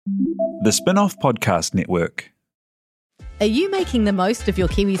The Spin-off Podcast Network. Are you making the most of your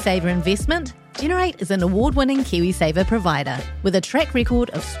KiwiSaver investment? Generate is an award-winning KiwiSaver provider with a track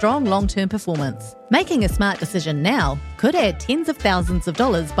record of strong long-term performance. Making a smart decision now could add tens of thousands of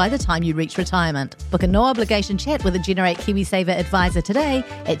dollars by the time you reach retirement. Book a no-obligation chat with a Generate KiwiSaver advisor today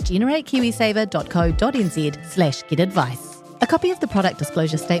at generatekiwisaver.co.nz/get-advice. A copy of the product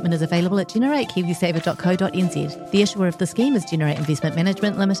disclosure statement is available at generatekiwisaver.co.nz. The issuer of the scheme is Generate Investment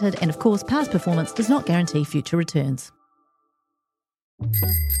Management Limited, and of course, past performance does not guarantee future returns.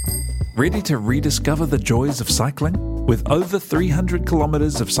 Ready to rediscover the joys of cycling? With over 300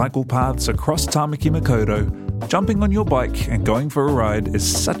 kilometres of cycle paths across Tāmaki Makaurau, jumping on your bike and going for a ride is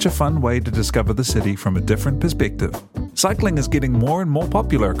such a fun way to discover the city from a different perspective. Cycling is getting more and more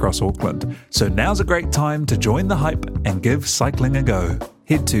popular across Auckland, so now's a great time to join the hype and give cycling a go.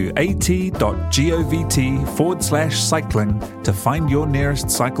 Head to at.govt/cycling to find your nearest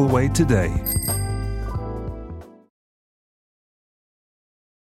cycleway today.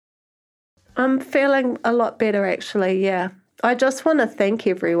 I'm feeling a lot better, actually, yeah. I just want to thank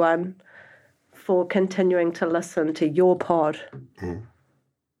everyone for continuing to listen to your pod. Mm.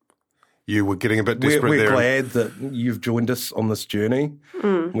 You were getting a bit desperate we're there. We're glad that you've joined us on this journey.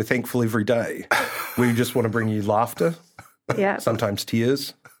 We're thankful every day. We just want to bring you laughter, sometimes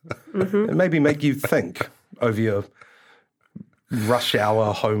tears, and maybe make you think over your rush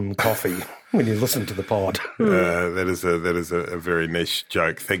hour home coffee when you listen to the pod. That is a very niche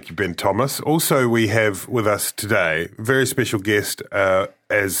joke. Thank you, Ben Thomas. Also, we have with us today a very special guest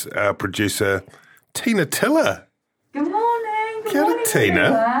as our producer, Tina Tiller. Good morning. Kia ora,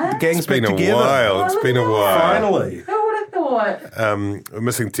 Tina. The gang's back together. It's been a while. Finally. Who would have thought? We're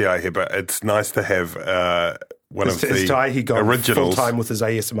missing T.I. here, but it's nice to have one of the he got originals. full-time with his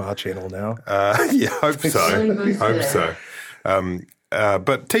ASMR channel now. Yeah, hope so.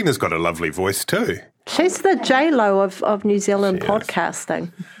 But Tina's got a lovely voice too. She's the J-Lo of New Zealand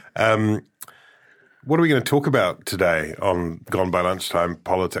podcasting. What are we going to talk about today on Gone by Lunchtime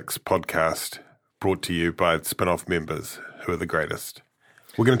Politics podcast, brought to you by Spin-off members who are the greatest?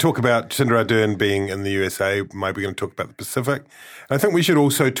 We're going to talk about Jacinda Ardern being in the USA. Maybe we're going to talk about the Pacific. And I think we should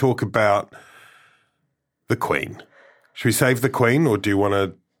also talk about the Queen. Should we save the Queen, or do you want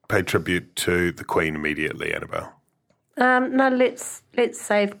to pay tribute to the Queen immediately, Annabelle? No, let's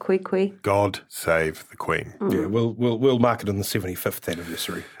save Kwekwe. God save the Queen. Yeah, we'll mark it on the 75th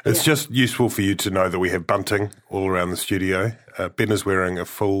anniversary. It's just useful for you to know that we have bunting all around the studio. Ben is wearing a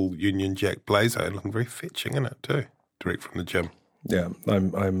full Union Jack blazer and looking very fetching in it too, direct from the gym. Yeah,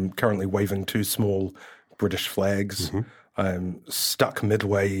 I'm currently waving two small British flags. Mm-hmm. I'm stuck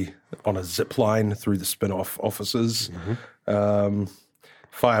midway on a zip line through the spin-off offices. Mm-hmm.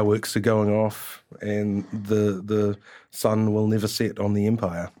 Fireworks are going off, and the sun will never set on the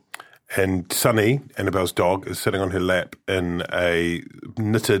Empire. And Sunny, Annabelle's dog, is sitting on her lap in a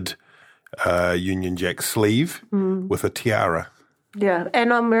knitted Union Jack sleeve with a tiara. Yeah,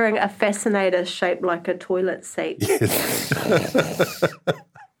 and I'm wearing a fascinator shaped like a toilet seat. Yes.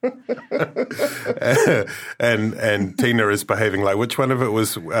 and Tina is behaving like, which one of it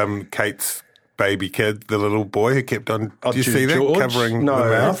was Kate's baby kid, the little boy who kept on, do you see that? George? Covering no,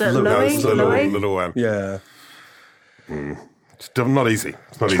 the mouth? Is it Louis? Little one. Yeah. It's not easy.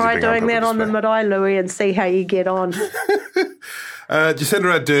 It's not Try easy doing that on the mid-eye, Louis, and see how you get on.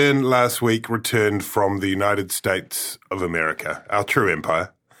 Jacinda Ardern last week returned from the United States of America, our true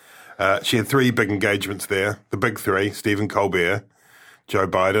empire. She had three big engagements there, the big three, Stephen Colbert, Joe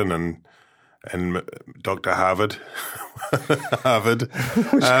Biden, and Dr. Harvard. Where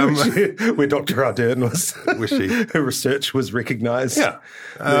Dr. Ardern was. Her research was recognised. Yeah.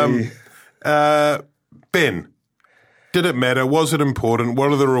 Ben, did it matter? Was it important?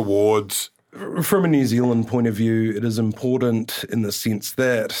 What are the rewards? From a New Zealand point of view, it is important in the sense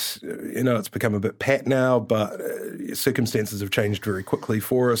that, it's become a bit pat now, but circumstances have changed very quickly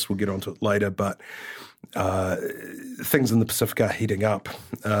for us. We'll get onto it later, but things in the Pacific are heating up.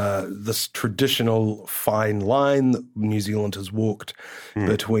 This traditional fine line that New Zealand has walked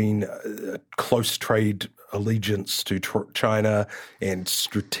between close trade allegiance to China and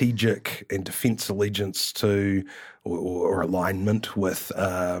strategic and defence allegiance to or alignment with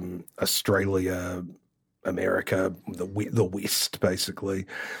Australia, America, the West, basically.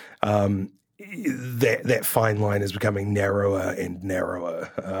 That fine line is becoming narrower and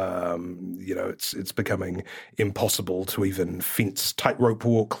narrower. It's becoming impossible to even fence tightrope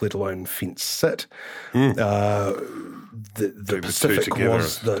walk, let alone fence sit. The Pacific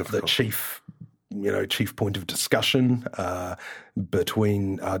was the chief chief point of discussion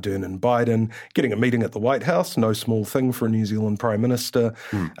between Ardern and Biden. Getting a meeting at the White House, no small thing for a New Zealand Prime Minister.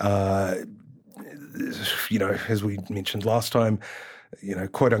 As we mentioned last time,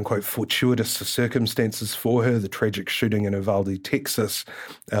 quote unquote fortuitous circumstances for her. The tragic shooting in Uvalde, Texas,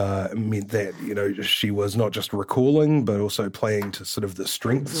 meant that, she was not just recalling, but also playing to sort of the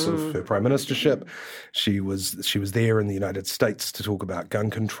strengths of her prime ministership. She was there in the United States to talk about gun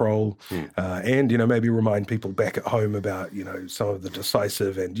control, and, maybe remind people back at home about, some of the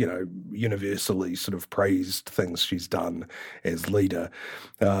decisive and, universally sort of praised things she's done as leader.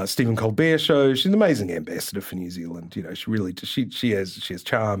 Stephen Colbert show, she's an amazing ambassador for New Zealand. She has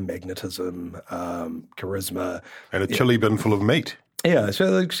charm, magnetism, charisma, and a chili bin full of meat. Yeah,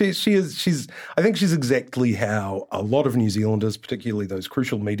 so she's. I think she's exactly how a lot of New Zealanders, particularly those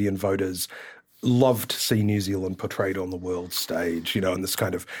crucial median voters, love to see New Zealand portrayed on the world stage. In this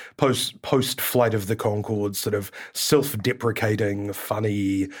kind of post Flight of the Conchords, sort of self-deprecating,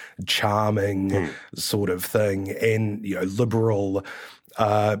 funny, charming sort of thing, and liberal.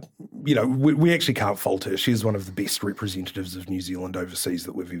 We actually can't fault her. She's one of the best representatives of New Zealand overseas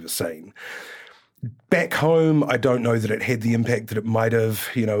that we've ever seen. Back home, I don't know that it had the impact that it might have,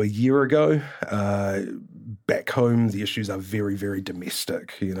 a year ago. Back home, the issues are very, very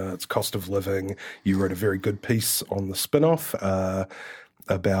domestic. It's cost of living. You wrote a very good piece on the spin-off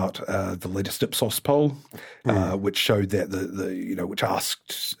about the latest Ipsos poll, which showed that which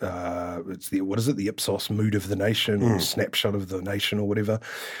asked, the Ipsos mood of the nation or snapshot of the nation or whatever,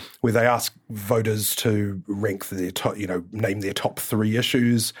 where they asked voters to rank their top, name their top 3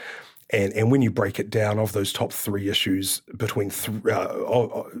 issues. And when you break it down, of those top 3 issues, between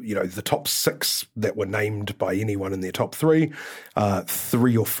the top 6 that were named by anyone in their top 3,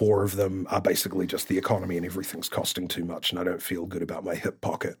 3 or 4 of them are basically just the economy and everything's costing too much, and I don't feel good about my hip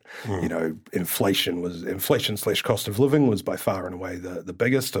pocket. Inflation/cost of living was by far and away the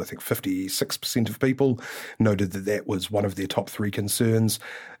biggest. I think 56% of people noted that was one of their top 3 concerns.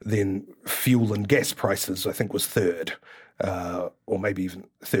 Then fuel and gas prices, I think, was third. Or maybe even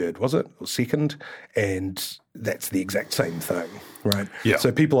third, was it? Or second? And that's the exact same thing, right? Yeah.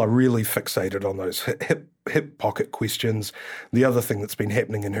 So people are really fixated on those hip pocket questions. The other thing that's been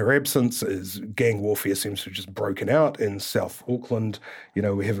happening in her absence is gang warfare seems to have just broken out in South Auckland.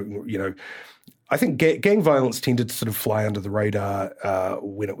 We have, I think gang violence tended to sort of fly under the radar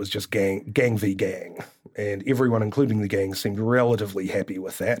when it was just gang v gang. And everyone, including the gang, seemed relatively happy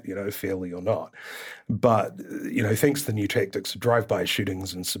with that, fairly or not. But, thanks to the new tactics of drive-by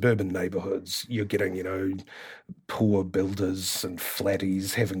shootings in suburban neighbourhoods, you're getting, poor builders and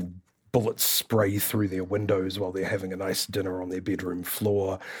flatties having bullets spray through their windows while they're having a nice dinner on their bedroom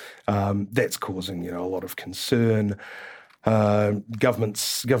floor. That's causing, a lot of concern.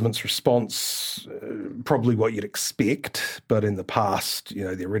 Government's response, probably what you'd expect, but in the past,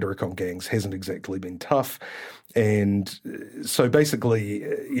 their rhetoric on gangs hasn't exactly been tough. And so basically,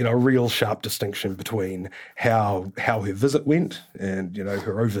 a real sharp distinction between how her visit went and,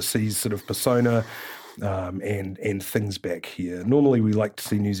 her overseas sort of persona, and things back here. Normally we like to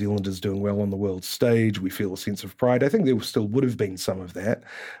see New Zealanders doing well on the world stage. We feel a sense of pride. I think there still would have been some of that,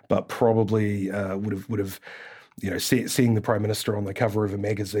 but probably would have seeing the Prime Minister on the cover of a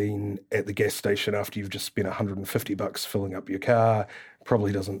magazine at the gas station after you've just spent $150 filling up your car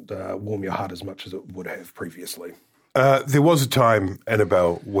probably doesn't warm your heart as much as it would have previously. There was a time,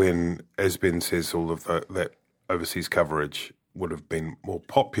 Annabelle, when, as Ben says, all of that overseas coverage would have been more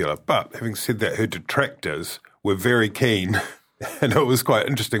popular. But having said that, her detractors were very keen, and it was quite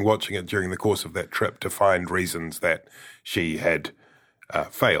interesting watching it during the course of that trip to find reasons that she had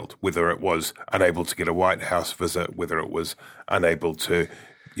failed, whether it was unable to get a White House visit, whether it was unable to,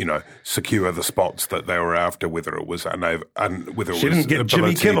 secure the spots that they were after, whether it was whether it was get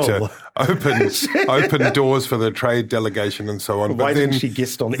Jimmy Kimmel to open doors for the trade delegation and so on. Why didn't she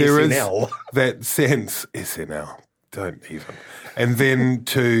guest on SNL? That sense, SNL, don't even. And then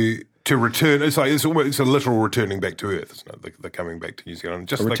to return, it's a literal returning back to Earth, isn't it? The coming back to New Zealand,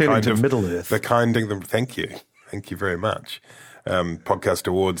 just the kind of Middle Earth. Thank you very much. Podcast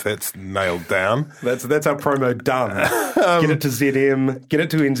Awards, that's nailed down. That's our promo done. Get it to ZM, get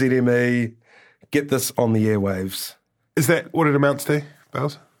it to NZME, get this on the airwaves. Is that what it amounts to,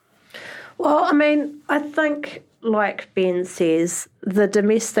 Bells? Well, I think, like Ben says, the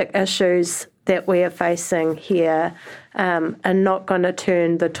domestic issues that we are facing here are not going to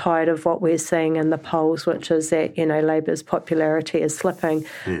turn the tide of what we're seeing in the polls, which is that, Labour's popularity is slipping.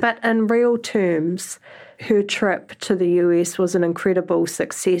 But in real terms, her trip to the US was an incredible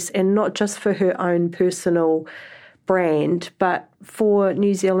success, and not just for her own personal brand, but for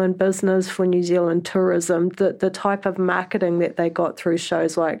New Zealand business, for New Zealand tourism, the type of marketing that they got through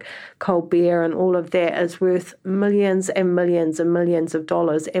shows like Colbert and all of that is worth millions and millions and millions of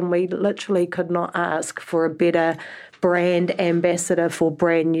dollars, and we literally could not ask for a better brand ambassador for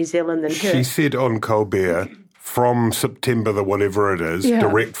Brand New Zealand than her. She said on Colbert, from September the whatever it is,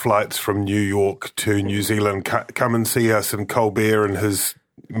 direct flights from New York to New Zealand, come and see us, and Colbert in his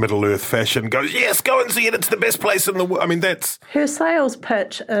Middle-earth fashion goes, yes, go and see it, it's the best place in the world. I mean, that's... Her sales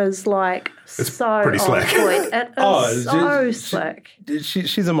pitch is like so pretty slick. on point. It is so slick.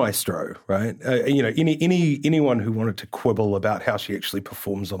 She's a maestro, right? Anyone who wanted to quibble about how she actually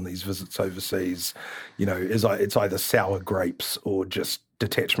performs on these visits overseas, it's either sour grapes or just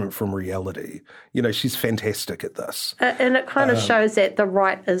detachment from reality. She's fantastic at this. And it kind of shows that the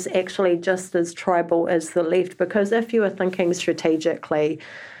right is actually just as tribal as the left, because if you were thinking strategically,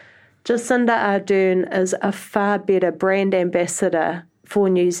 Jacinda Ardern is a far better brand ambassador for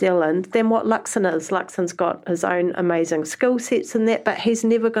New Zealand than what Luxon is. Luxon's got his own amazing skill sets in that, but he's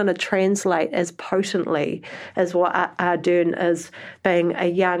never going to translate as potently as what Ardern is, being a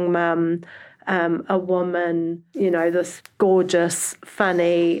young mum, a woman, this gorgeous,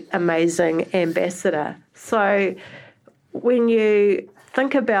 funny, amazing ambassador. So when you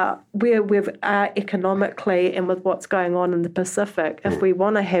think about where we are economically and with what's going on in the Pacific, if we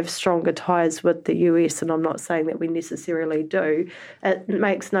want to have stronger ties with the US, and I'm not saying that we necessarily do, it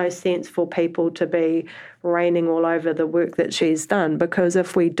makes no sense for people to be raining all over the work that she's done, because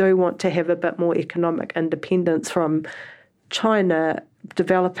if we do want to have a bit more economic independence from China,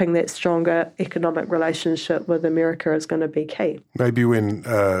 developing that stronger economic relationship with America is going to be key. Maybe when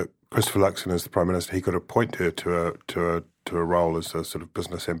Christopher Luxon is the Prime Minister, he could appoint her to a role as a sort of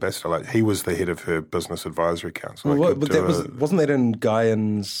business ambassador. Like, he was the head of her business advisory council. Wasn't that in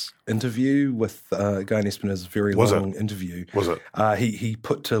Guyan's interview with Guyan Espinosa's very long interview? Was it? He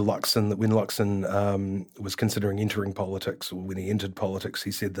put to Luxon that when Luxon was considering entering politics, or when he entered politics,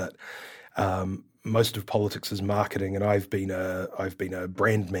 he said that most of politics is marketing, and I've been a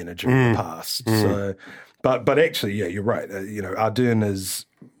brand manager in the past. So, but actually, yeah, you're right. Ardern is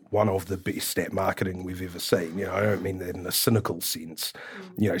one of the best at marketing we've ever seen. I don't mean that in a cynical sense.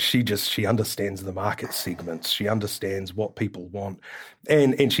 She understands the market segments. She understands what people want,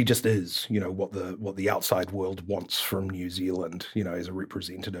 and she just is, what the outside world wants from New Zealand, as a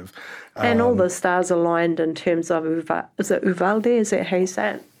representative. And all the stars aligned in terms of is it Uvalde? Is that how you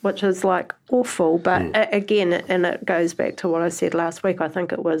say it? Which is like awful, but again, and it goes back to what I said last week, I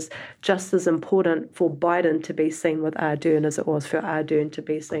think it was just as important for Biden to be seen with Ardern as it was for Ardern to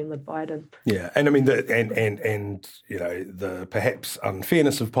be seen with Biden. Yeah, and I mean, the perhaps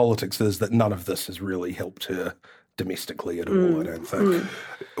unfairness of politics is that none of this has really helped her domestically at all, I don't think.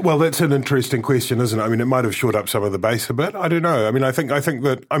 Well, that's an interesting question, isn't it? I mean, it might have shored up some of the base a bit. I don't know. I mean, I think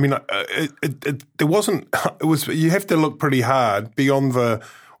that, I mean, there wasn't, it was, you have to look pretty hard beyond the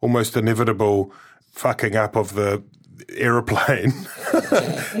almost inevitable fucking up of the aeroplane.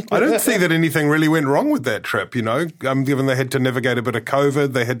 I don't see that anything really went wrong with that trip, given they had to navigate a bit of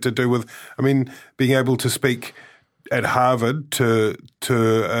COVID, they had to do with, I mean, being able to speak at Harvard to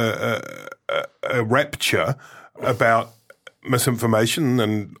a rapture about misinformation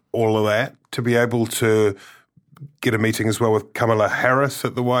and all of that, to be able to get a meeting as well with Kamala Harris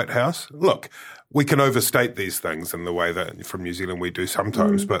at the White House. Look, we can overstate these things in the way that from New Zealand we do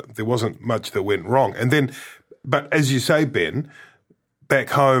sometimes, but there wasn't much that went wrong. And then, but as you say, Ben, back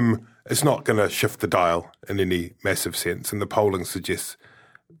home, it's not going to shift the dial in any massive sense, and the polling suggests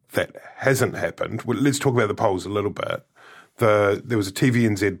that hasn't happened. Well, let's talk about the polls a little bit. There was a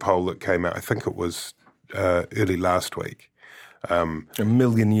TVNZ poll that came out, I think it was early last week. A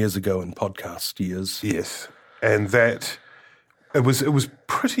million years ago in podcast years. Yes. And that it was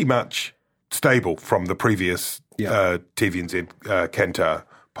pretty much stable from the previous TVNZ Kantar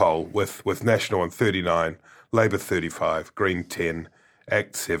poll with National on 39, Labour 35, Green 10,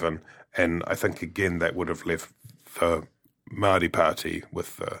 Act 7, and I think again that would have left the Māori Party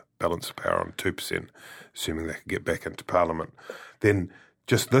with the balance of power on 2%, assuming they could get back into Parliament. Then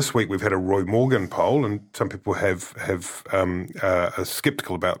just this week we've had a Roy Morgan poll, and some people are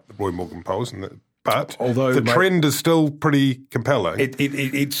sceptical about the Roy Morgan polls, but although the trend is still pretty compelling.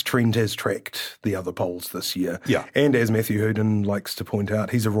 Its trend has tracked the other polls this year. Yeah. And as Matthew Hooden likes to point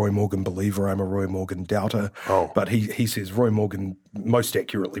out, he's a Roy Morgan believer, I'm a Roy Morgan doubter. Oh. But he says Roy Morgan most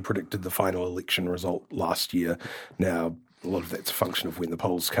accurately predicted the final election result last year. Now, a lot of that's a function of when the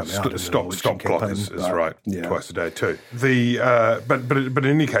polls come out. Stop clock is right twice a day too. But in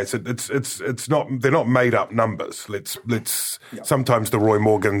any case, it's not, they're not made up numbers. Sometimes the Roy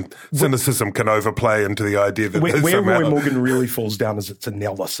Morgan cynicism can overplay into the idea that where Roy Morgan really falls down is its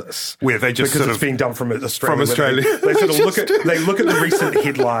analysis, where they just because it's being done from Australia. They sort of look at the recent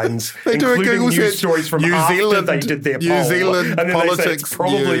headlines, including news stories from after they did their poll, New Zealand and then politics. They say it's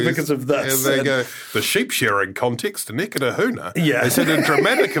probably because of this. And they go the sheep shearing context, Nekada Huna. Yeah. It's had a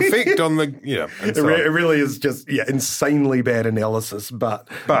dramatic effect on the and so it really is just insanely bad analysis, but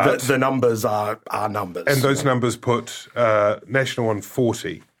the numbers are numbers. And those numbers put National on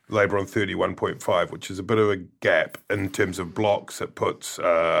 40, Labour on 31.5, which is a bit of a gap in terms of blocks. It puts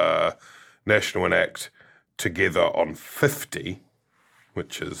National and ACT together on 50,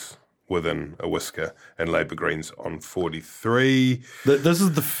 which is within a whisker, and Labour Greens on 43. This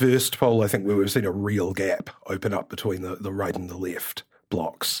is the first poll, I think, where we've seen a real gap open up between the right and the left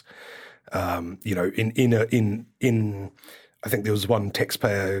blocks. In I think there was one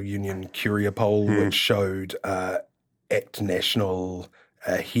taxpayer union Curia poll which showed ACT National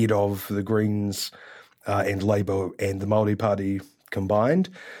ahead of the Greens and Labour and the Māori Party combined,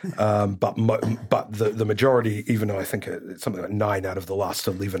 but the majority, even though I think it's something like 9 out of the last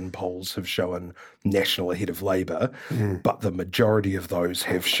 11 polls have shown National ahead of Labour, but the majority of those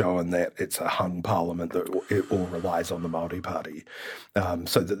have shown that it's a hung parliament that it all relies on the Māori Party.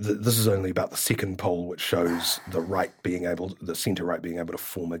 So this is only about the second poll which shows the centre right being able to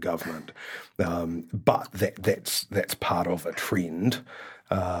form a government, but that's part of a trend.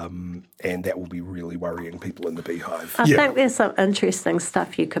 And that will be really worrying people in the beehive. I think there's some interesting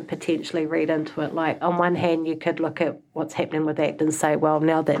stuff you could potentially read into it. Like, on one hand, you could look at what's happening with ACT and say, well,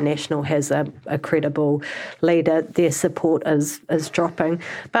 now that National has a credible leader, their support is dropping.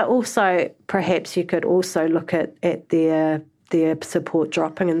 But also, perhaps you could also look at their support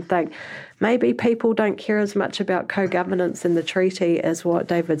dropping and think, maybe people don't care as much about co-governance in the treaty as what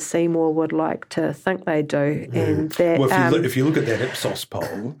David Seymour would like to think they do. And that, if you look at that Ipsos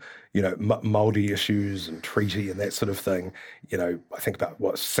poll, Māori issues and treaty and that sort of thing, I think about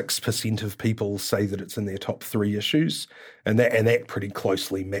 6% of people say that it's in their top 3 issues, and that pretty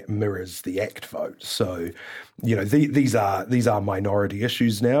closely mirrors the ACT vote. So, these are minority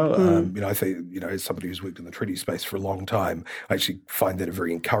issues now. I think, as somebody who's worked in the treaty space for a long time, I actually find that a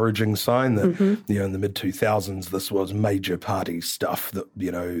very encouraging sign that, in the mid-2000s, this was major party stuff that,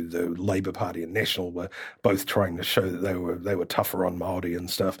 the Labour Party and National were both trying to show that they were tougher on Māori and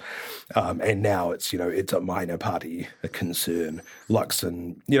stuff. And now it's a minor party concern.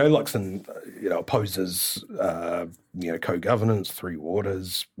 Luxon opposes co-governance, 3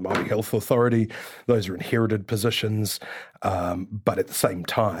 Waters, Māori Health Authority. Those are inherited positions. But at the same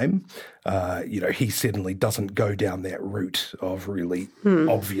time, he certainly doesn't go down that route of really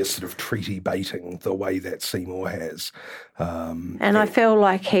obvious sort of treaty baiting the way that Seymour has. And I feel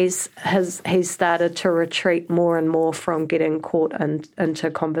like he's started to retreat more and more from getting caught into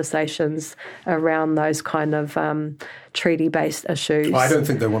conversations around those kind of treaty-based issues. I don't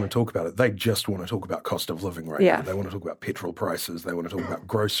think they want to talk about it. They just want to talk about cost of living right now. They want to talk about petrol prices. They want to talk about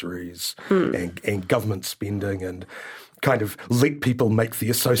groceries and government spending and kind of let people make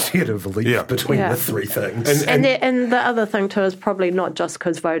the associative link between the 3 things. And the other thing too is probably not just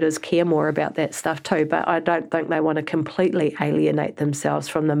because voters care more about that stuff too, but I don't think they want to completely alienate themselves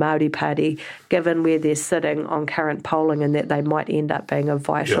from the Māori Party, given where they're sitting on current polling, and that they might end up being a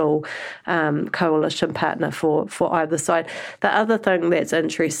vital coalition partner for either side. The other thing that's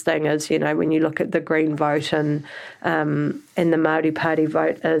interesting is, when you look at the Green vote and the Māori Party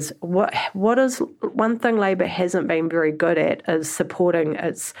vote, is what is one thing Labour hasn't been very good at is supporting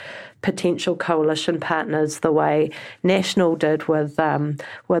its potential coalition partners the way National did with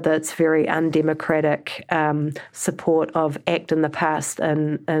its very undemocratic support of ACT in the past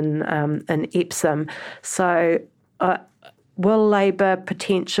in Epsom. So will Labour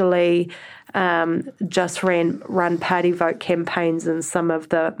potentially just run party vote campaigns in some of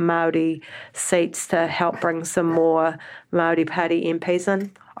the Māori seats to help bring some more Māori Party MPs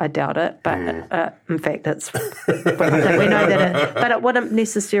in? I doubt it, but in fact, we know that but it wouldn't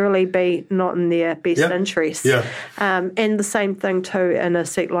necessarily be not in their best interest. Yeah. And the same thing too in a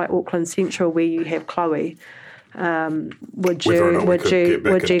seat like Auckland Central where you have Chloe. Would you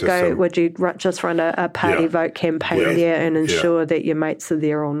just run a party vote campaign there and ensure that your mates are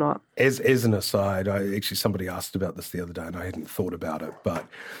there or not? As an aside, somebody asked about this the other day and I hadn't thought about it, but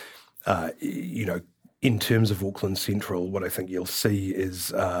in terms of Auckland Central, what I think you'll see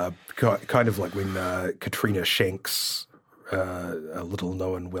is kind of like when Katrina Shanks, a little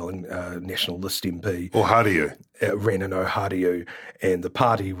known National List MP, or Hariu, ran an Ohario, and the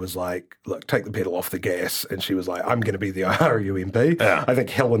party was like, look, take the pedal off the gas. And she was like, I'm going to be the Ohario MP. Yeah. I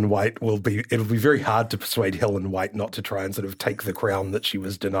think Helen White it'll be very hard to persuade Helen White not to try and sort of take the crown that she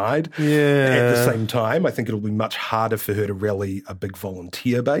was denied. Yeah. At the same time, I think it'll be much harder for her to rally a big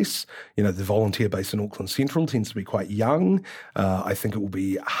volunteer base. The volunteer base in Auckland Central tends to be quite young. I think it will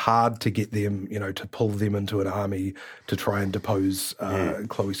be hard to get them, to pull them into an army to try and depose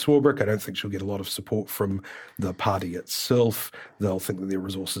Chloe Swarbrick. I don't think she'll get a lot of support from the party itself. They'll think that their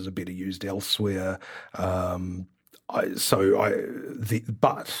resources are better used elsewhere. But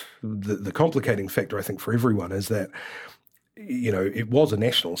the complicating factor, I think, for everyone is that, it was a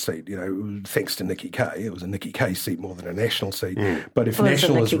national seat, thanks to Nikki Kaye. It was a Nikki Kaye seat more than a national seat. But if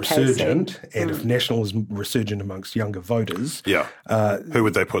National is resurgent, and if National is resurgent amongst younger voters... Yeah. Who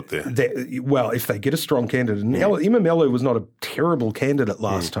would they put there? If they get a strong candidate... And Emma Mello was not a terrible candidate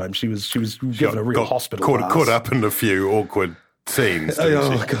last time. She was given a real hospital pass. Caught up in a few awkward scenes.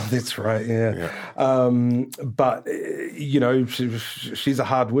 God, that's right. Yeah. But she's a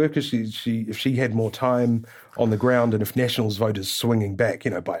hard worker. If she had more time on the ground, and if National's voters swinging back,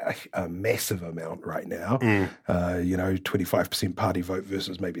 by a massive amount right now, 25% party vote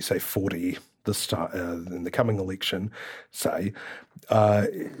versus maybe say 40 this time in the coming election, say,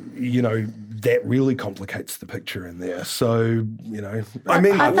 that really complicates the picture in there. So, I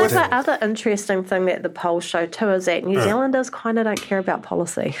think the other interesting thing that the polls show too is that New Zealanders kind of don't care about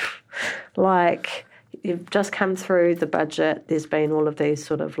policy. Like, you've just come through the budget, there's been all of these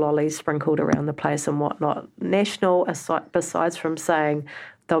sort of lollies sprinkled around the place and whatnot. National, besides from saying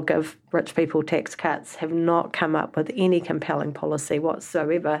they'll give rich people tax cuts, have not come up with any compelling policy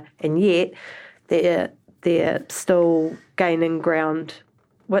whatsoever, and yet they're still gaining ground,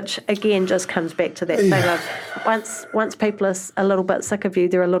 which again just comes back to that thing of once people are a little bit sick of you,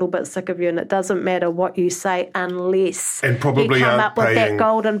 they're a little bit sick of you, and it doesn't matter what you say unless and probably you come up with that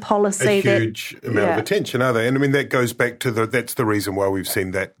golden policy. A huge amount of attention, are they? And I mean, that goes back to that's the reason why we've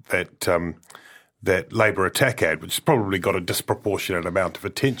seen that Labour attack ad, which has probably got a disproportionate amount of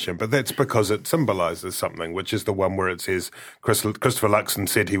attention, but that's because it symbolises something, which is the one where it says Christopher Luxon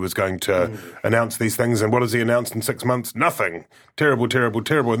said he was going to announce these things, and what has he announced in 6 months? Nothing. Terrible, terrible,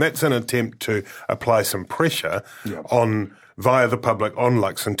 terrible. And that's an attempt to apply some pressure via the public on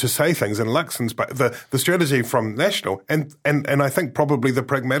Luxon to say things. And Luxon's the strategy from National, and I think probably the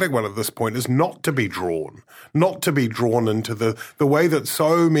pragmatic one at this point, is not to be drawn into the way that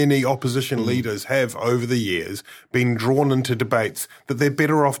so many opposition leaders have over the years been drawn into debates that they're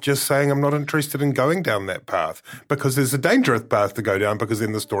better off just saying, I'm not interested in going down that path, because there's a dangerous path to go down, because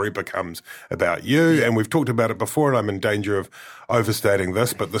then the story becomes about you. And we've talked about it before, and I'm in danger of overstating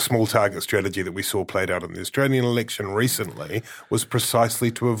this, but the small target strategy that we saw played out in the Australian election recently was precisely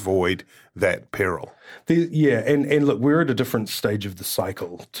to avoid that peril. And look, we're at a different stage of the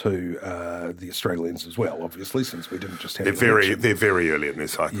cycle to the Australians as well, obviously, since we didn't just have They're very early in their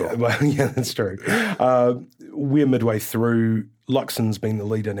cycle. Yeah, that's true. We're midway through. Luxon's been the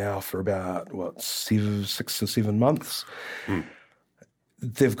leader now for about, 6 or 7 months.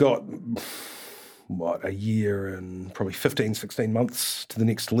 They've got... a year and probably 15, 16 months to the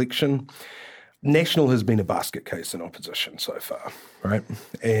next election. National has been a basket case in opposition so far, right?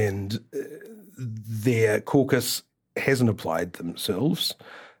 And their caucus hasn't applied themselves.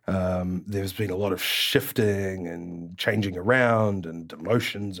 There's been a lot of shifting and changing around and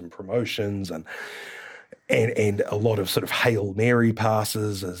demotions and promotions and a lot of sort of Hail Mary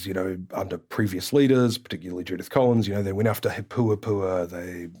passes, as, under previous leaders, particularly Judith Collins, they went after Puapua.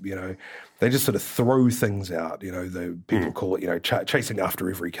 They just sort of throw things out. People call it, chasing after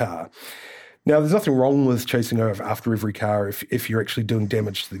every car. Now, there's nothing wrong with chasing after every car if you're actually doing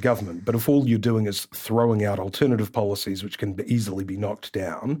damage to the government. But if all you're doing is throwing out alternative policies which can easily be knocked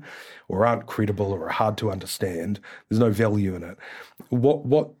down or aren't credible or are hard to understand, there's no value in it.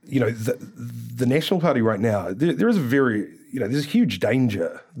 The National Party right now, there is there's a huge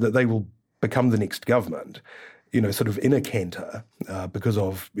danger that they will become the next government, sort of in a canter because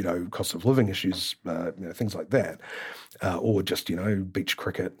of, cost of living issues, things like that, or just, beach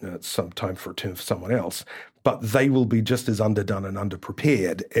cricket, it's some time for a turn for someone else. But they will be just as underdone and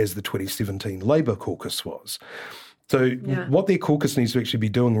underprepared as the 2017 Labour caucus was. So what their caucus needs to actually be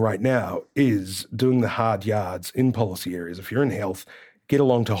doing right now is doing the hard yards in policy areas. If you're in health, get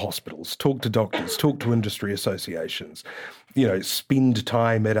along to hospitals, talk to doctors, talk to industry associations, spend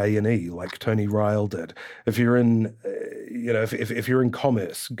time at A&E like Tony Ryle did. If you're in, if you're in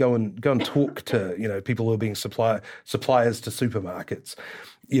commerce, go and talk to, people who are being suppliers to supermarkets.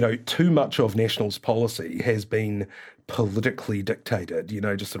 Too much of National's policy has been politically dictated,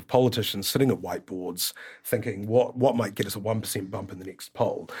 just sort of politicians sitting at whiteboards thinking what might get us a 1% bump in the next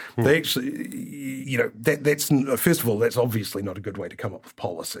poll. They actually, that's first of all, that's obviously not a good way to come up with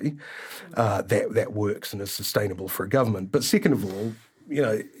policy that works and is sustainable for a government. But second of all,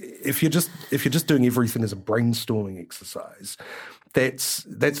 if you're just doing everything as a brainstorming exercise, that's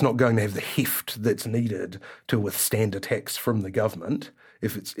not going to have the heft that's needed to withstand attacks from the government.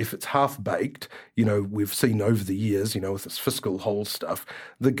 If it's half baked, we've seen over the years, with this fiscal hole stuff,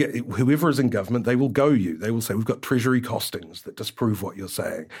 whoever is in government, they will go you. They will say, we've got treasury costings that disprove what you're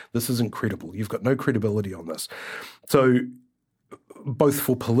saying. This is incredible. You've got no credibility on this. So both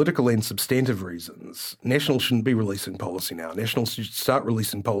for political and substantive reasons, National shouldn't be releasing policy now. National should start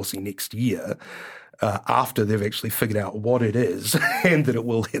releasing policy next year after they've actually figured out what it is and that it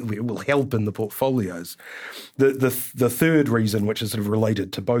will help in the portfolios. The third reason, which is sort of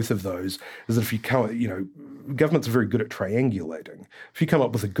related to both of those, is that if you governments are very good at triangulating. If you come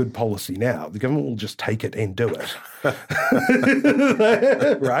up with a good policy now, the government will just take it and do it.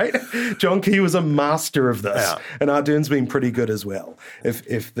 Right? John Key was a master of this, and Ardern's been pretty good as well.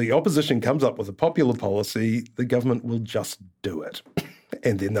 If the opposition comes up with a popular policy, the government will just do it.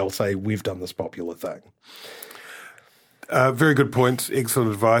 And then they'll say, we've done this popular thing. Very good points.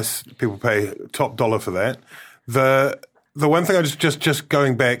 Excellent advice. People pay top dollar for that. The one thing I just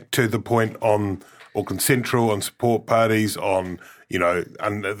going back to the point on Auckland Central, on support parties, on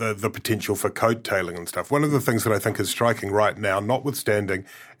and the potential for coattailing and stuff. One of the things that I think is striking right now, notwithstanding,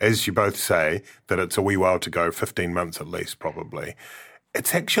 as you both say, that it's a wee while to go, 15 months at least probably,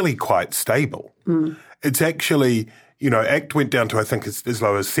 it's actually quite stable. It's actually... ACT went down to, I think, as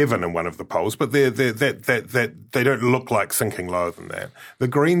low as 7 in one of the polls, but they don't look like sinking lower than that. The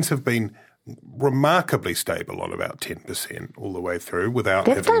Greens have been remarkably stable on about 10% all the way through without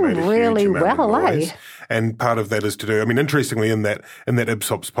having made a really huge amount well, of noise. And part of that is to do, interestingly, in that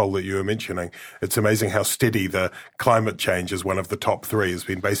Ipsos poll that you were mentioning, it's amazing how steady the climate change is one of the top 3 has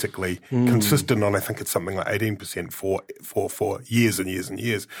been basically consistent on, I think it's something like 18% for years and years and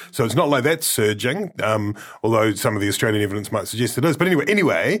years. So it's not like that's surging, although some of the Australian evidence might suggest it is. But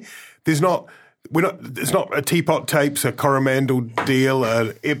anyway, it's not a Teapot Tapes, a Coromandel deal,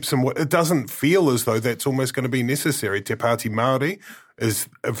 Epsom. It doesn't feel as though that's almost going to be necessary. Te Pāti Māori is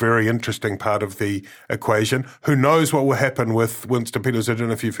a very interesting part of the equation. Who knows what will happen with Winston Peters? I don't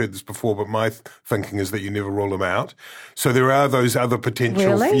know if you've heard this before, but my thinking is that you never rule him out. So there are those other potential...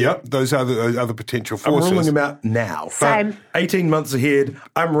 Really? Yep, those other potential forces. I'm ruling him out now. Same. 18 months ahead,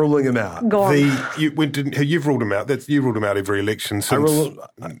 I'm ruling him out. Gone. You've ruled him out. You've ruled him out every election since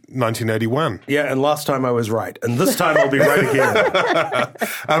 1981. Yeah, and last time I was right, and this time I'll be right again.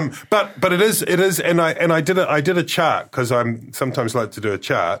 But it is, and I did a chart because I'm sometimes like to do a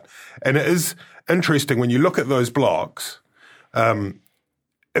chart, and it is interesting when you look at those blocks.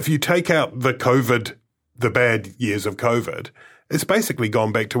 If you take out the bad years of COVID, it's basically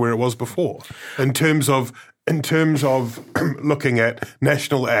gone back to where it was before in terms of looking at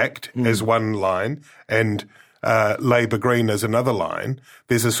National ACT as one line and Labour Green as another line.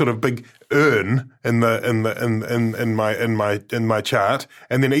 There's a sort of big urn in my chart,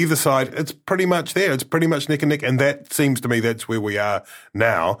 and then either side it's pretty much there. It's pretty much neck and neck, and that seems to me that's where we are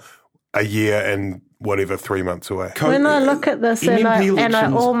now, a year and 3 months away. When I look at this and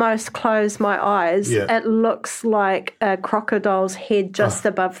I almost close my eyes, it looks like a crocodile's head just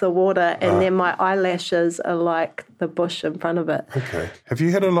above the water, and then my eyelashes are like the bush in front of it. Okay. Have you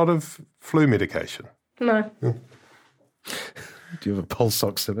had a lot of flu medication? No. Yeah. Do you have a pulse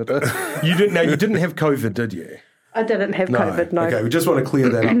oximeter? You didn't have COVID, did you? I didn't have COVID, no. Okay, we just want to clear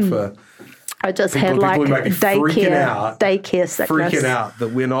that up for... I just had daycare sickness. Freaking out that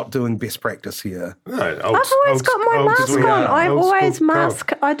we're not doing best practice here. No, I've always got my mask on. I always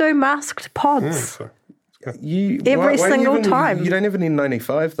mask. I do masked pods. Every single time. You don't have an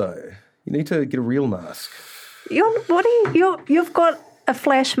N95 though. You need to get a real mask. You've got a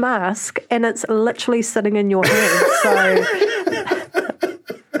flash mask and it's literally sitting in your hand. So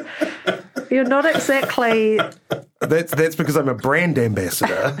you're not exactly... That's because I'm a brand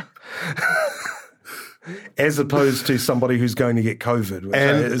ambassador. As opposed to somebody who's going to get COVID. Which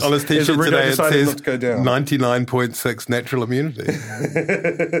and on his t-shirt today it says 99.6 natural immunity.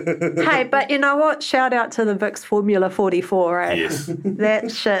 Hey, but you know what? Shout out to the Vicks Formula 44, right? Yes.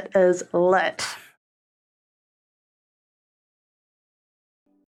 That shit is lit.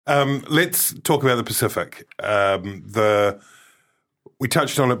 Let's talk about the Pacific. We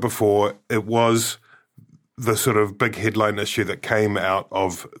touched on it before. It was the sort of big headline issue that came out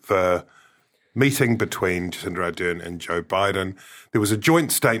of the meeting between Jacinda Ardern and Joe Biden. There was a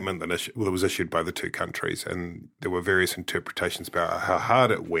joint statement that was issued by the two countries, and there were various interpretations about how hard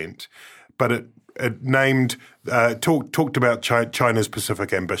it went, but it named, talked about China's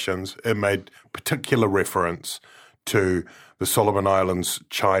Pacific ambitions. It made particular reference to the Solomon Islands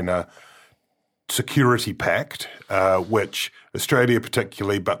China Security Pact, which Australia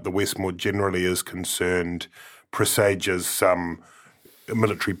particularly, but the West more generally is concerned, presages some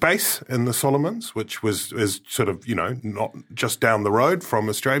military base in the Solomons, which is sort of, not just down the road from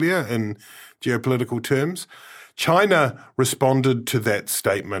Australia in geopolitical terms. China responded to that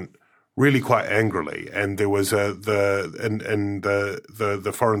statement really quite angrily, and there was the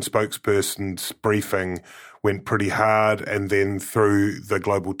foreign spokesperson's briefing went pretty hard, and then through the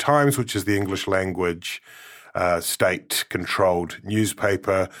Global Times, which is the English language state-controlled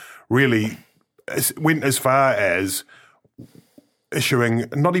newspaper, really went as far as issuing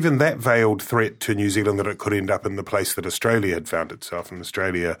not even that veiled threat to New Zealand that it could end up in the place that Australia had found itself. In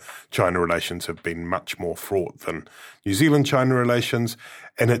Australia, China relations have been much more fraught than New Zealand-China relations.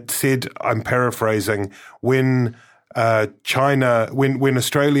 And it said, I'm paraphrasing, when Australia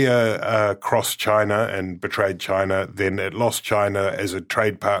crossed China and betrayed China, then it lost China as a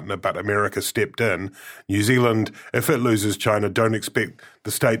trade partner, but America stepped in. New Zealand, if it loses China, don't expect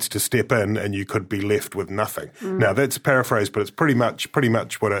the States to step in, and you could be left with nothing. Now that's paraphrased, but it's pretty much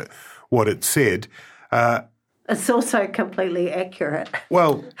what it said. It's also completely accurate.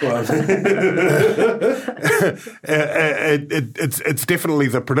 Well, it's definitely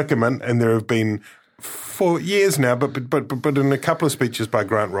the predicament, and there have been for years now, but in a couple of speeches by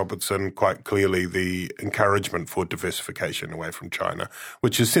Grant Robertson, quite clearly the encouragement for diversification away from China,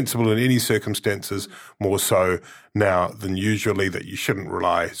 which is sensible in any circumstances, more so now than usually, that you shouldn't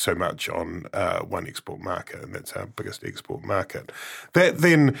rely so much on one export market, and that's our biggest export market. That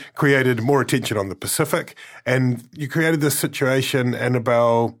then created more attention on the Pacific, and you created this situation,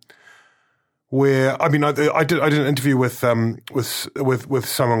 Annabelle, where I did an interview with Simon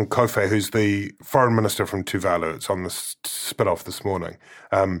Kofe, who's the foreign minister from Tuvalu. It's on the spin-off this morning,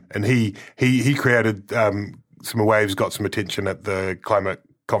 and he created some waves, got some attention at the climate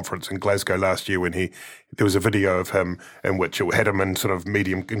conference in Glasgow last year when there was a video of him in which it had him in sort of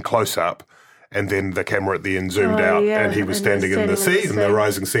medium in close up, and then the camera at the end zoomed out, and he was standing in the sea and the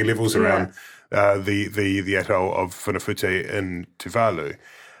rising sea levels around the atoll of Funafuti in Tuvalu.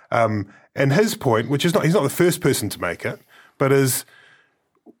 And his point, which is he's not the first person to make it, but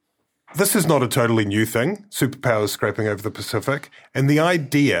this is not a totally new thing, superpowers scraping over the Pacific, and the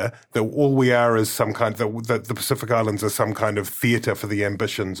idea that all we are is some kind of, that the Pacific Islands are some kind of theatre for the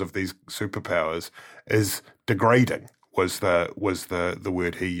ambitions of these superpowers is degrading, was the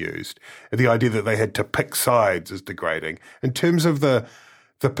word he used. And the idea that they had to pick sides is degrading. In terms of the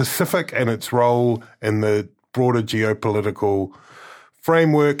Pacific and its role in the broader geopolitical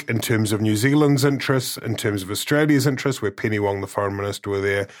framework, in terms of New Zealand's interests, in terms of Australia's interests, where Penny Wong, the foreign minister, were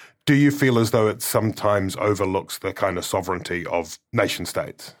there, do you feel as though it sometimes overlooks the kind of sovereignty of nation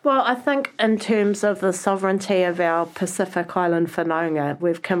states? Well, I think in terms of the sovereignty of our Pacific island whanaunga,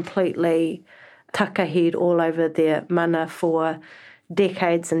 we've completely tuck ahead all over their mana for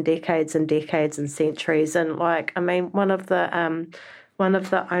decades and decades and decades and centuries. And one of the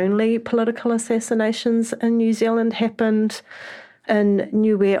only political assassinations in New Zealand happened in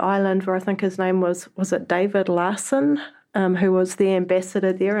Niue Island, where I think his name was it David Larson, who was the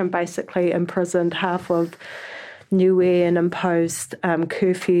ambassador there and basically imprisoned half of Niue and imposed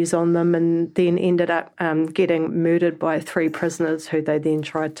curfews on them, and then ended up getting murdered by 3 prisoners who they then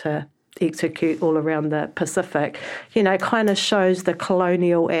tried to execute all around the Pacific. Kind of shows the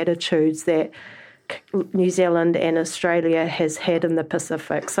colonial attitudes that New Zealand and Australia has had in the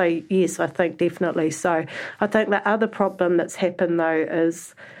Pacific. So, yes, I think definitely so. I think the other problem that's happened, though,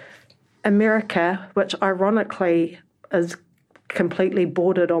 is America, which ironically is completely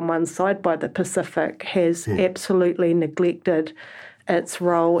bordered on one side by the Pacific, has absolutely neglected its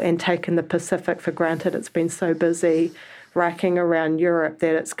role and taken the Pacific for granted. It's been so busy racking around Europe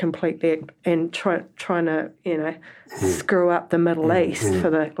that it's completely trying to, screw up the Middle East for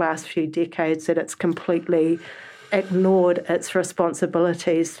the last few decades, that it's completely ignored its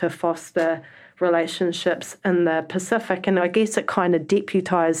responsibilities to foster relationships in the Pacific. And I guess it kind of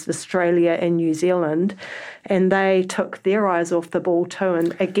deputised Australia and New Zealand, and they took their eyes off the ball too,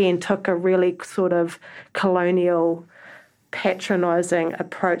 and again took a really sort of colonial, patronising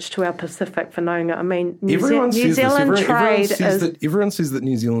approach to our Pacific whanaunga. New Zealand trade everyone says that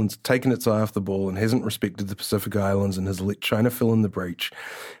New Zealand's taken its eye off the ball and hasn't respected the Pacific Islands and has let China fill in the breach.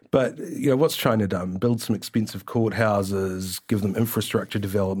 But, what's China done? Build some expensive courthouses, give them infrastructure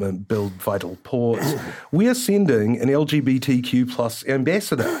development, build vital ports. We're sending an LGBTQ plus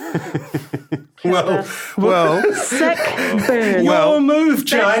ambassador. Well, sick burn. Your move,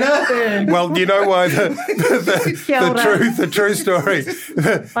 China. Well, you know why the true story.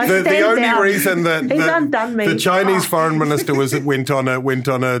 The only reason that the Chinese foreign minister went on a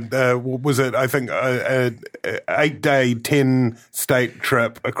 8-day 10-state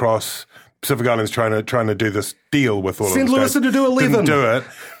trip across Pacific Islands trying to do this deal with all of the states. Send Lewis to do 11. Didn't do it.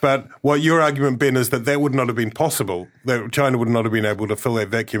 But what your argument, Ben, is that would not have been possible. That China would not have been able to fill that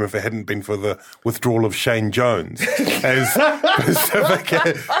vacuum if it hadn't been for the withdrawal of Shane Jones as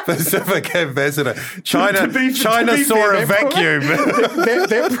Pacific ambassador. China saw a vacuum.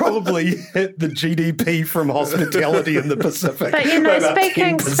 That probably hit the GDP from hospitality in the Pacific.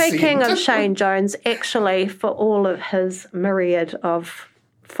 But speaking of Shane Jones, actually, for all of his myriad of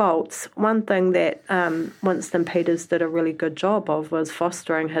faults, one thing that Winston Peters did a really good job of was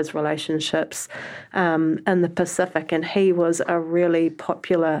fostering his relationships in the Pacific, and he was a really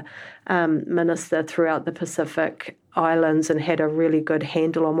popular minister throughout the Pacific Islands and had a really good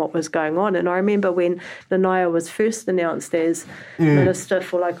handle on what was going on. And I remember when Nanaia was first announced as Minister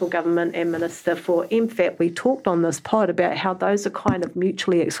for Local Government and Minister for MFAT, we talked on this pod about how those are kind of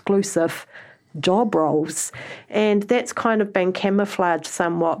mutually exclusive job roles, and that's kind of been camouflaged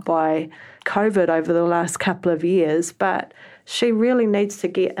somewhat by COVID over the last couple of years. But she really needs to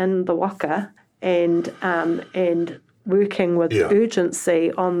get in the waka and working with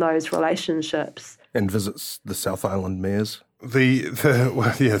urgency on those relationships. And visits the South Island mayors. The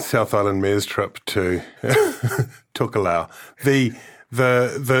South Island mayor's trip to Tokelau.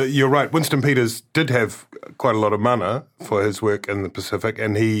 You're right. Winston Peters did have quite a lot of mana for his work in the Pacific,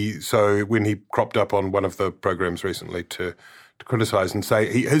 and when he cropped up on one of the programs recently to criticise and say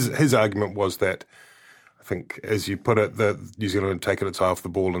his argument was that, I think, as you put it, that New Zealand had taken its eye off the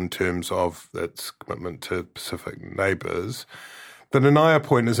ball in terms of its commitment to Pacific neighbours. The Nanaia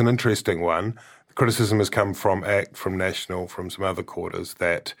point is an interesting one. The criticism has come from ACT, from National, from some other quarters,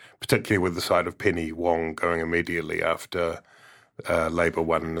 that particularly with the side of Penny Wong going immediately after Labour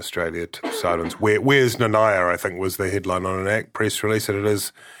won in Australia to the silence. Where's Nanaia, I think, was the headline on an ACT press release, and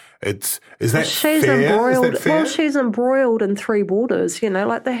is that she's fair? Embroiled, is that fair? Well, she's embroiled in three borders,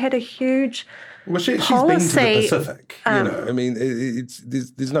 they had a huge she's policy. been to the Pacific, I mean,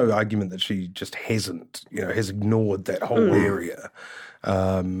 there's no argument that she just hasn't, has ignored that whole area.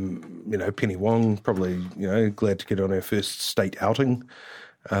 Penny Wong probably, glad to get on her first state outing,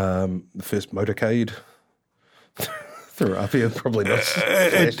 the first motorcade. Probably not.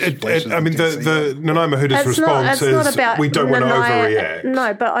 The Nanaia Mahuda's response is we don't want to overreact.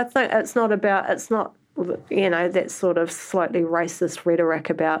 No, but I think it's not, that sort of slightly racist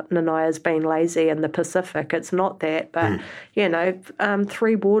rhetoric about Nanaia's being lazy in the Pacific. It's not that, but,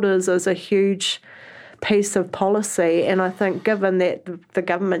 three borders is a huge piece of policy, and I think given that the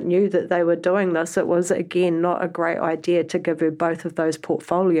government knew that they were doing this, it was again not a great idea to give her both of those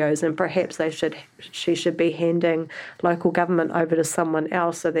portfolios, and perhaps she should be handing local government over to someone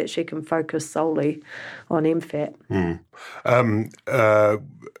else so that she can focus solely on MFAT.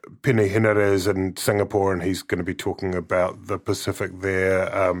 Penny Henare is in Singapore, and he's going to be talking about the Pacific there.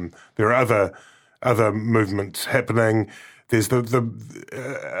 There are other movements happening. There's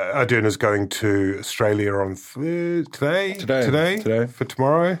Ardern is going to Australia on today for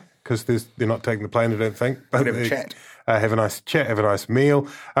tomorrow, because they're not taking the plane, I don't think. But have a chat. Have a nice chat, have a nice meal.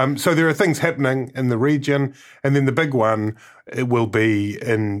 So there are things happening in the region, and then the big one will be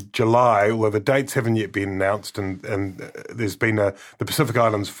in July, although the dates haven't yet been announced, and there's been the Pacific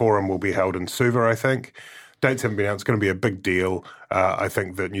Islands Forum will be held in Suva, I think. Dates haven't been announced. It's going to be a big deal. I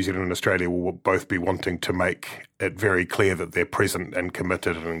think that New Zealand and Australia will both be wanting to make it very clear that they're present and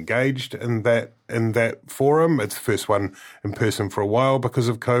committed and engaged in that forum. It's the first one in person for a while because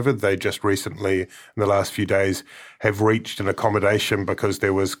of COVID. They just recently, in the last few days, have reached an accommodation because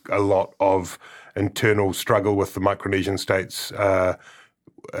there was a lot of internal struggle with the Micronesian states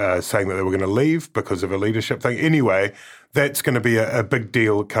saying that they were going to leave because of a leadership thing. Anyway, that's going to be a big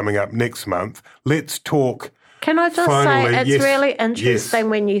deal coming up next month. Let's talk. Can I just say, it's really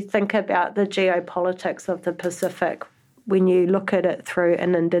interesting when you think about the geopolitics of the Pacific, when you look at it through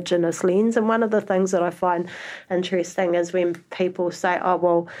an Indigenous lens. And one of the things that I find interesting is when people say, oh,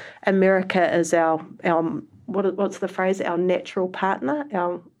 well, America is our what's the phrase, our natural partner,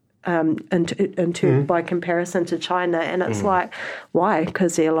 by comparison to China. And it's like, why?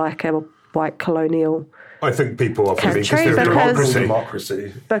 Because they're like a white colonial I think people often think country it's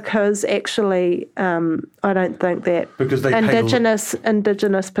democracy. because actually I don't think that Because they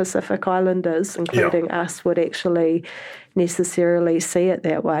Indigenous Pacific Islanders, including us, would actually necessarily see it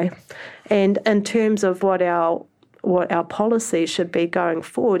that way. And in terms of what our policy should be going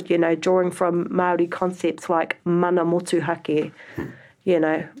forward, drawing from Māori concepts like mana motuhake,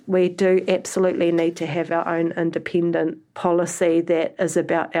 we do absolutely need to have our own independent policy that is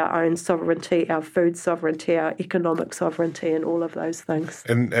about our own sovereignty, our food sovereignty, our economic sovereignty, and all of those things.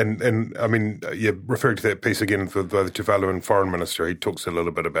 And I mean, you're referring to that piece again by the Tuvaluan foreign minister. He talks a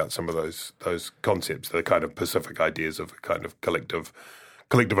little bit about some of those concepts, the kind of Pacific ideas of a kind of collective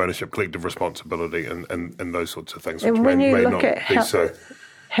ownership, collective responsibility, and those sorts of things, which and when may you look not at be so.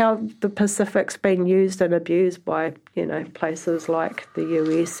 How the Pacific's been used and abused by, places like the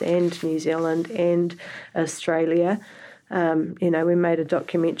US and New Zealand and Australia. We made a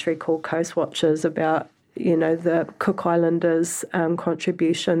documentary called Coast Watchers about, the Cook Islanders'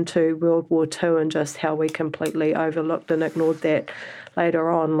 contribution to World War II and just how we completely overlooked and ignored that later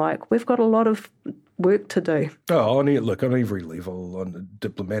on. Like, we've got a lot of work to do. Oh, on every level, on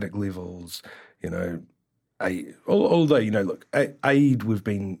diplomatic levels, although, aid, we've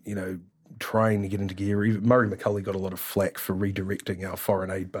been, trying to get into gear. Even Murray McCully got a lot of flack for redirecting our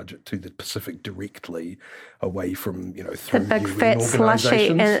foreign aid budget to the Pacific directly away from, through the big UN fat slushy.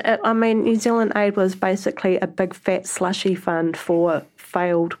 organisations. New Zealand Aid was basically a big fat slushy fund for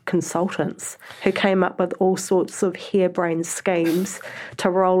failed consultants who came up with all sorts of harebrained schemes to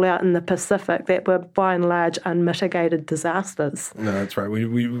roll out in the Pacific that were by and large unmitigated disasters. No, that's right. We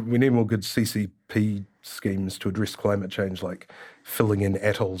need more good CCP schemes to address climate change, like filling in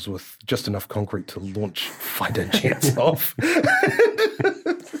atolls with just enough concrete to launch fighter jets off.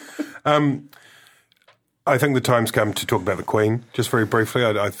 I think the time's come to talk about the Queen, just very briefly.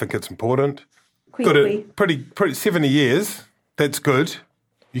 I think it's important. Queen. Pretty 70 years. That's good.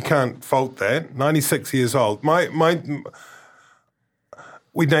 You can't fault that. 96 years old. We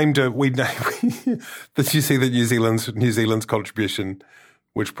named did you see that New Zealand's contribution,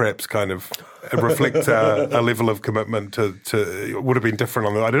 which perhaps kind of reflects a level of commitment to would have been different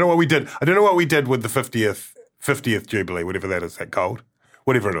on the. I don't know what we did with the 50th Jubilee, whatever that is, that called,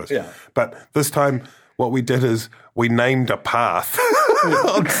 whatever it is. Yeah. But this time, what we did is we named a path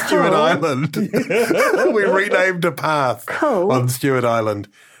on Stewart Island. We renamed a path on Stewart Island.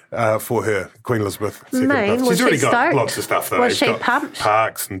 For her, Queen Elizabeth II. She's already got lots of stuff, though. Was she pumped?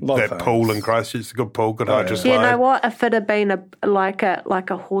 Parks and that pool in Christchurch, a good pool, good hydro slide. You know what? If it had been like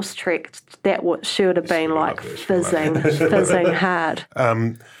a horse trek, that she would have been fizzing hard.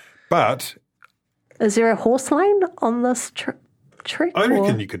 But is there a horse lane on this trek? I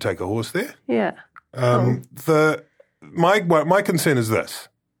reckon you could take a horse there. Yeah. My concern is this.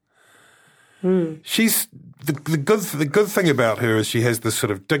 She's the good thing about her is she has this sort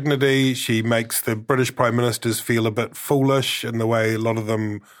of dignity. She makes the British Prime Ministers feel a bit foolish in the way a lot of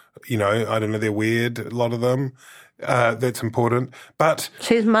them, I don't know, they're weird, a lot of them. That's important. But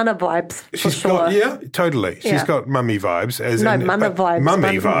she's mana vibes, for sure. Yeah, totally. Yeah. She's got mummy vibes. Mana vibes.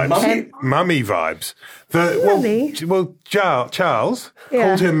 Mummy vibes. Mummy vibes. Charles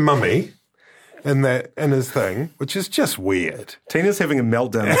called her mummy in his thing, which is just weird. Tina's having a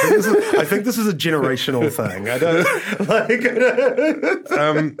meltdown. I think this is a generational thing. I don't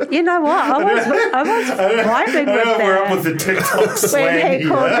you know what? I was vibing with that. We're up with the TikTok slang. When he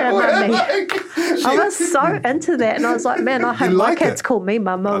called her mummy. I was so into that, and I was like, man, I hope my kids call me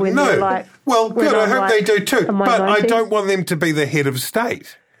mama when they're like. Well, good. I hope they do too. But I don't want them to be the head of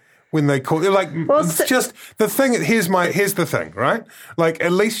state. When they call it, it's just the thing. Here's the thing, right? Like,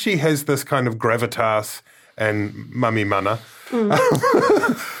 at least she has this kind of gravitas and mummy mana.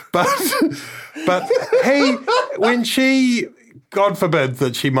 But hey, when she, God forbid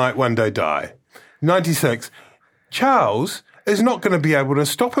that she might one day die, 96, Charles is not going to be able to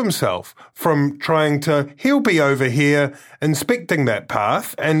stop himself from he'll be over here inspecting that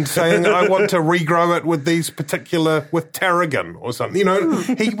path and saying, I want to regrow it with with tarragon or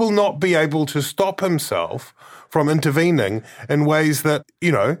something. He will not be able to stop himself from intervening in ways that,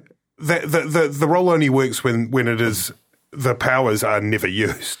 the role only works when it is, the powers are never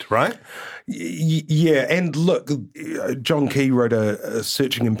used, right? Yeah, and look, John Key wrote a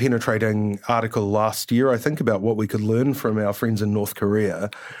searching and penetrating article last year, I think, about what we could learn from our friends in North Korea.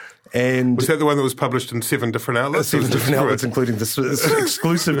 And was that the one that was published in 7 different outlets? 7 different outlets, including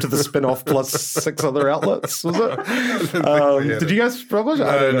exclusive to the spin-off plus 6 other outlets, was it? Did you guys publish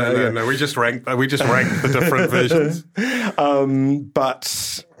it? No. We just ranked the different versions.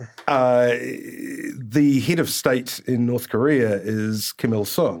 the head of state in North Korea is Kim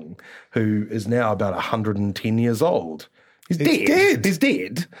Il-sung, who is now about 110 years old. He's dead. He's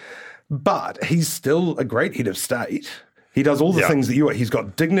dead. But he's still a great head of state. He does all the things that he's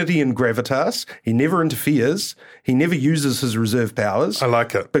got dignity and gravitas. He never interferes. He never uses his reserve powers. I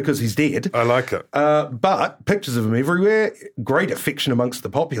like it. Because he's dead. I like it. But pictures of him everywhere, great affection amongst the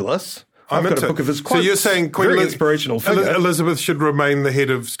populace. I've got a book of his quotes. So you're saying Queen inspirational figure. Elizabeth should remain the head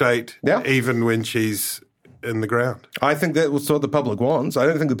of state Yeah. even when she's in the ground? I think that was what the public wants. I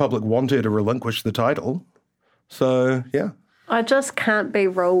don't think the public want her to relinquish the title. So, yeah. I just can't be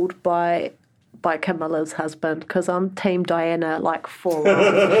ruled by Camilla's husband because I'm Team Diana like full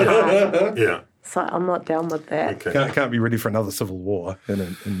on. Yeah. So I'm not down with that. Okay. Can't be ready for another civil war.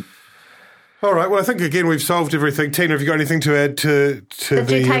 All right. Well, I think, again, we've solved everything. Tina, have you got anything to add to Did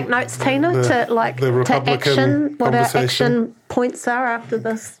you take notes, Tina, the Republican action, what our conversation? action points are after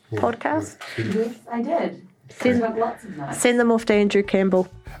this podcast? Yes, I did. Took lots of notes. Send them off to Andrew Campbell.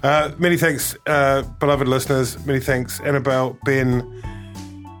 Many thanks, beloved listeners. Many thanks, Annabelle, Ben,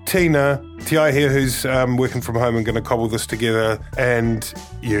 Tina, Ti here, who's working from home and going to cobble this together, and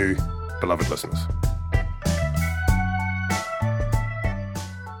you, beloved listeners.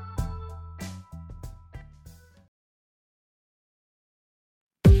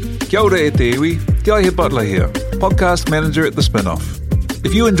 Kia ora e te iwi, Te Aihe Butler here, podcast manager at The Spinoff.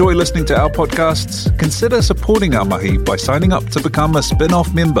 If you enjoy listening to our podcasts, consider supporting our mahi by signing up to become a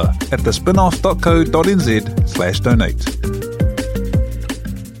Spinoff member at thespinoff.co.nz/donate.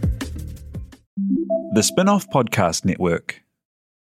 The Spinoff Podcast Network.